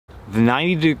The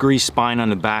 90-degree spine on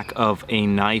the back of a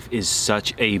knife is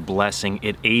such a blessing.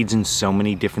 It aids in so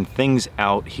many different things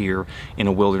out here in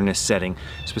a wilderness setting.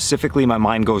 Specifically, my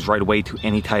mind goes right away to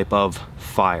any type of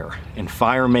fire. And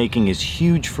fire making is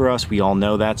huge for us, we all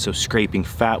know that. So scraping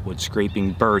fat wood,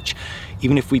 scraping birch.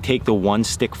 Even if we take the one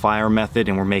stick fire method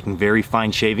and we're making very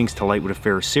fine shavings to light with a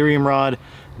ferrocerium rod,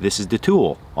 this is the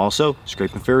tool. Also,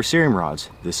 scraping ferrocerium rods,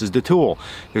 this is the tool.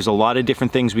 There's a lot of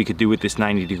different things we could do with this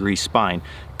 90-degree spine.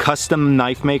 Custom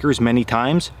knife makers many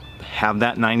times have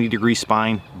that 90-degree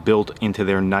spine built into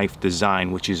their knife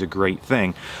design, which is a great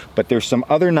thing. But there's some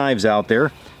other knives out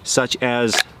there, such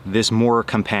as this Mora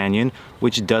Companion,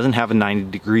 which doesn't have a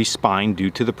 90-degree spine due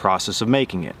to the process of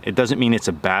making it. It doesn't mean it's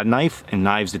a bad knife, and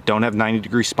knives that don't have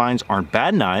 90-degree spines aren't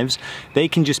bad knives. They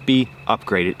can just be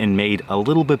upgraded and made a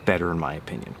little bit better, in my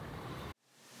opinion.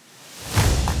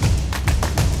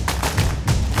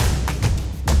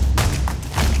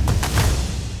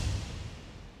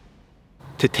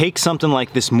 To take something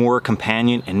like this Mora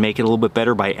Companion and make it a little bit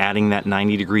better by adding that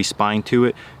 90-degree spine to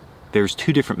it, there's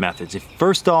two different methods.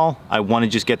 First of all, I want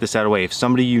to just get this out of the way. If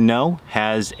somebody you know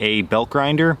has a belt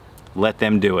grinder, let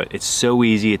them do it. It's so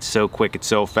easy, it's so quick, it's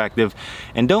so effective.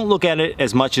 And don't look at it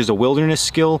as much as a wilderness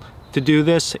skill to do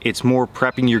this. It's more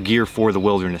prepping your gear for the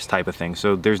wilderness type of thing.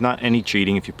 So there's not any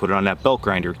cheating if you put it on that belt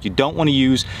grinder. You don't want to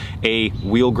use a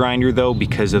wheel grinder though,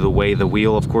 because of the way the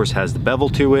wheel of course has the bevel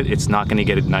to it. It's not going to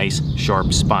get a nice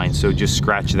sharp spine, so just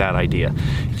scratch that idea.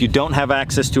 If you don't have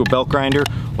access to a belt grinder,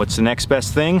 what's the next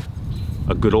best thing?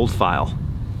 A good old file.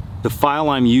 The file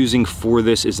I'm using for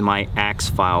this is my axe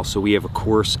file, so we have a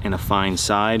coarse and a fine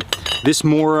side. This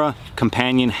Mora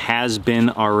Companion has been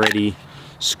already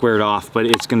squared off, but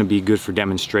it's going to be good for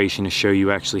demonstration to show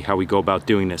you actually how we go about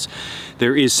doing this.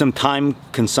 There is some time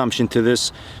consumption to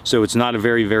this, so it's not a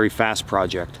very fast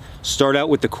project. Start out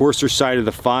with the coarser side of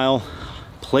the file.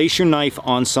 Place your knife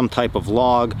on some type of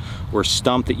log or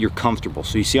stump that you're comfortable.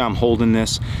 So you see I'm holding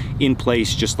this in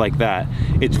place just like that.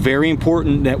 It's very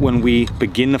important that when we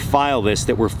begin to file this,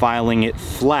 that we're filing it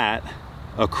flat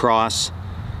across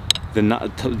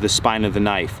the spine of the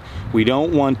knife. We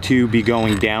don't want to be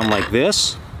going down like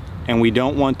this, and we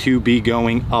don't want to be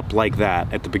going up like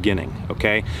that at the beginning,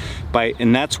 okay?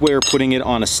 And that's where putting it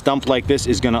on a stump like this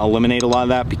is gonna eliminate a lot of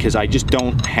that, because I just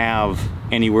don't have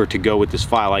anywhere to go with this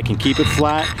file. I can keep it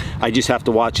flat, I just have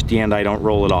to watch at the end I don't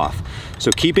roll it off. So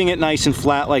keeping it nice and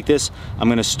flat like this, I'm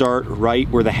gonna start right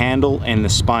where the handle and the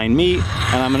spine meet,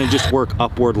 and I'm gonna just work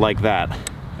upward like that.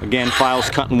 Again, file's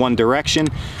cut in one direction,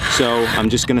 so I'm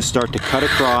just gonna start to cut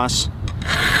across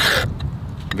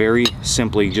very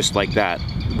simply, just like that.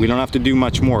 We don't have to do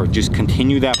much more. Just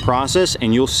continue that process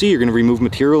and you'll see you're going to remove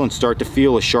material and start to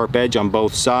feel a sharp edge on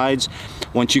both sides.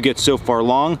 Once you get so far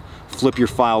along, flip your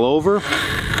file over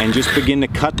and just begin to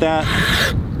cut that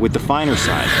with the finer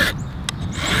side.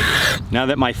 Now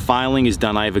that my filing is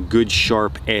done, I have a good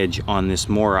sharp edge on this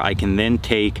Mora. I can then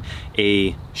take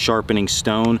a sharpening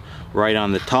stone right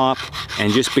on the top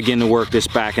and just begin to work this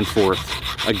back and forth.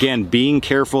 Again, being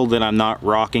careful that I'm not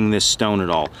rocking this stone at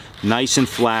all. Nice and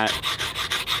flat,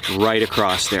 right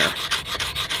across there.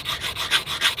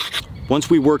 Once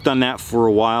we worked on that for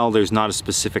a while, there's not a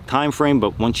specific time frame,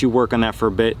 but once you work on that for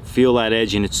a bit, feel that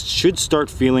edge and it should start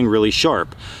feeling really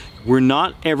sharp. We're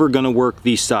not ever going to work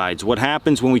these sides. What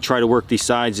happens when we try to work these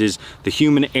sides is the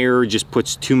human error just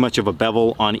puts too much of a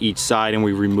bevel on each side and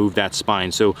we remove that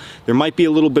spine. So there might be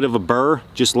a little bit of a burr,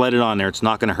 just let it on there. It's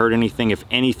not going to hurt anything. If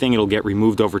anything, it'll get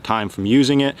removed over time from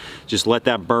using it. Just let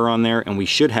that burr on there and we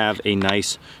should have a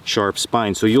nice sharp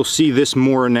spine. So you'll see this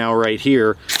Mora now right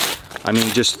here. I mean,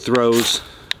 just throws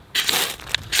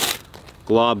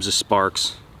globs of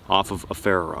sparks off of a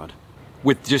ferro rod.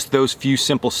 With just those few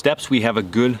simple steps, we have a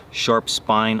good sharp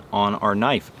spine on our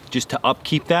knife. Just to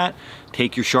upkeep that,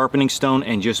 take your sharpening stone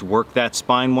and just work that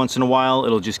spine once in a while.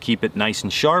 It'll just keep it nice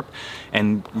and sharp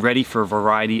and ready for a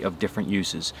variety of different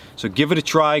uses. So give it a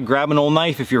try, grab an old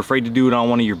knife. If you're afraid to do it on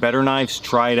one of your better knives,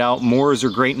 try it out. Moras are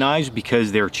great knives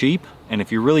because they're cheap, and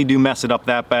if you really do mess it up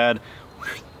that bad,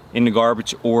 in the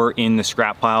garbage or in the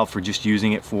scrap pile for just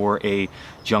using it for a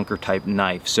junker type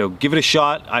knife. So give it a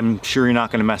shot. I'm sure you're not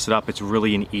going to mess it up. It's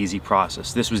really an easy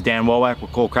process. This was Dan Wowack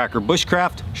with Coalcracker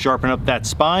Bushcraft. Sharpen up that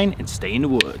spine and stay in the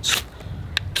woods.